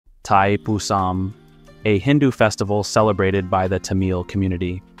Thaipusam, a Hindu festival celebrated by the Tamil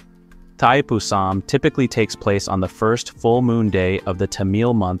community. Thaipusam typically takes place on the first full moon day of the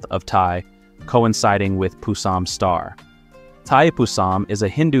Tamil month of Thai, coinciding with Pusam star. Thaipusam is a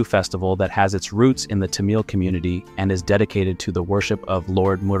Hindu festival that has its roots in the Tamil community and is dedicated to the worship of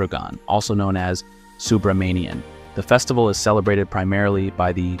Lord Murugan, also known as Subramanian. The festival is celebrated primarily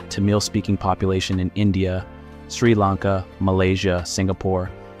by the Tamil-speaking population in India, Sri Lanka, Malaysia, Singapore,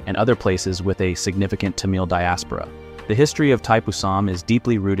 and other places with a significant Tamil diaspora. The history of Thaipusam is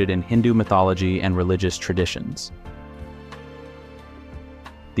deeply rooted in Hindu mythology and religious traditions.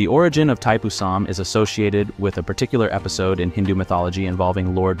 The origin of Thaipusam is associated with a particular episode in Hindu mythology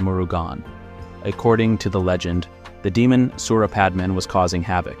involving Lord Murugan. According to the legend, the demon Soorapadman was causing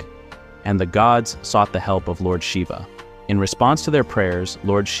havoc, and the gods sought the help of Lord Shiva. In response to their prayers,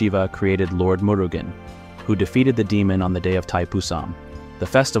 Lord Shiva created Lord Murugan, who defeated the demon on the day of Thaipusam. The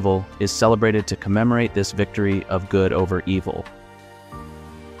festival is celebrated to commemorate this victory of good over evil.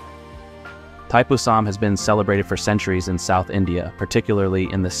 Thaipusam has been celebrated for centuries in South India,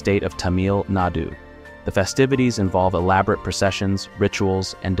 particularly in the state of Tamil Nadu. The festivities involve elaborate processions,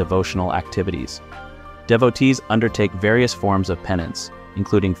 rituals, and devotional activities. Devotees undertake various forms of penance,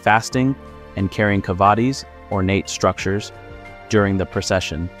 including fasting and carrying kavadis, ornate structures, during the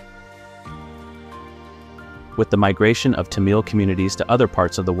procession. With the migration of Tamil communities to other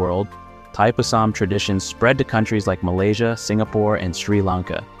parts of the world, Thaipusam traditions spread to countries like Malaysia, Singapore, and Sri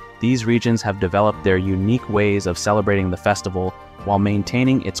Lanka. These regions have developed their unique ways of celebrating the festival while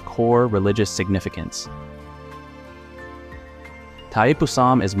maintaining its core religious significance.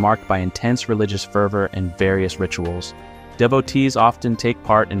 Thaipusam is marked by intense religious fervor and various rituals. Devotees often take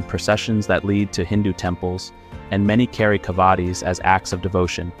part in processions that lead to Hindu temples, and many carry kavadis as acts of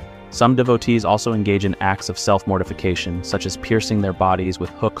devotion. Some devotees also engage in acts of self-mortification, such as piercing their bodies with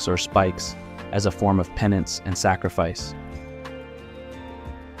hooks or spikes, as a form of penance and sacrifice.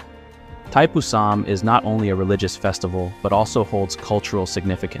 Thaipusam is not only a religious festival, but also holds cultural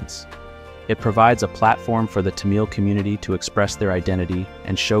significance. It provides a platform for the Tamil community to express their identity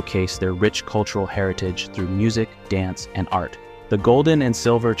and showcase their rich cultural heritage through music, dance, and art. The golden and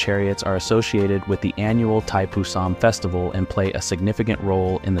silver chariots are associated with the annual Thaipusam festival and play a significant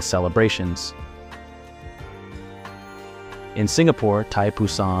role in the celebrations. In Singapore,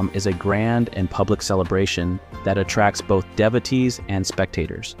 Thaipusam is a grand and public celebration that attracts both devotees and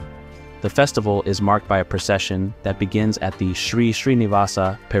spectators. The festival is marked by a procession that begins at the Sri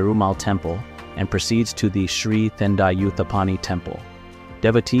Srinivasa Perumal Temple and proceeds to the Sri Thendayuthapani Temple.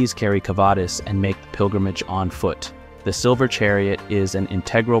 Devotees carry kavadis and make the pilgrimage on foot. The silver chariot is an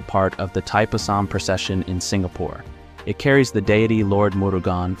integral part of the Thaipusam procession in Singapore. It carries the deity Lord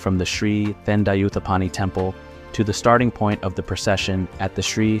Murugan from the Sri Thendayuthapani Temple to the starting point of the procession at the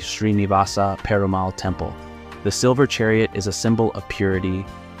Sri Srinivasa Perumal Temple. The silver chariot is a symbol of purity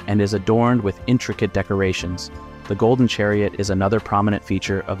and is adorned with intricate decorations. The golden chariot is another prominent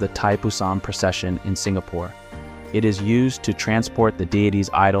feature of the Thaipusam procession in Singapore. It is used to transport the deity's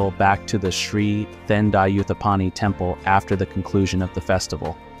idol back to the Sri Thendayuthapani temple after the conclusion of the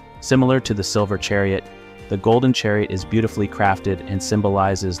festival. Similar to the silver chariot, the golden chariot is beautifully crafted and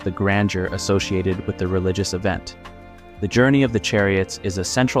symbolizes the grandeur associated with the religious event. The journey of the chariots is a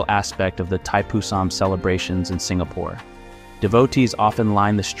central aspect of the Thaipusam celebrations in Singapore. Devotees often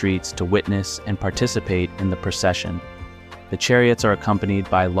line the streets to witness and participate in the procession. The chariots are accompanied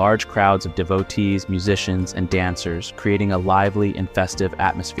by large crowds of devotees, musicians, and dancers, creating a lively and festive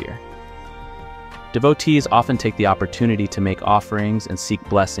atmosphere. Devotees often take the opportunity to make offerings and seek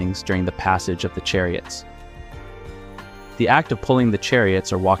blessings during the passage of the chariots. The act of pulling the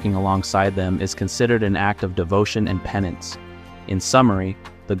chariots or walking alongside them is considered an act of devotion and penance. In summary,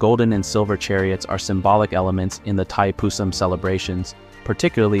 the golden and silver chariots are symbolic elements in the Thaipusam celebrations,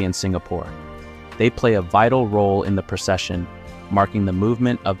 particularly in Singapore. They play a vital role in the procession, marking the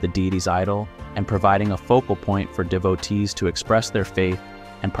movement of the deity's idol and providing a focal point for devotees to express their faith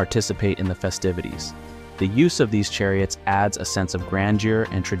and participate in the festivities. The use of these chariots adds a sense of grandeur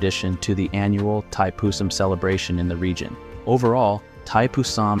and tradition to the annual Thaipusam celebration in the region. Overall,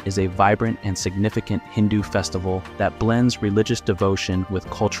 Thaipusam is a vibrant and significant Hindu festival that blends religious devotion with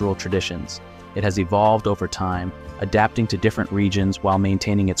cultural traditions. It has evolved over time, adapting to different regions while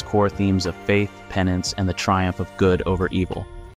maintaining its core themes of faith, penance, and the triumph of good over evil.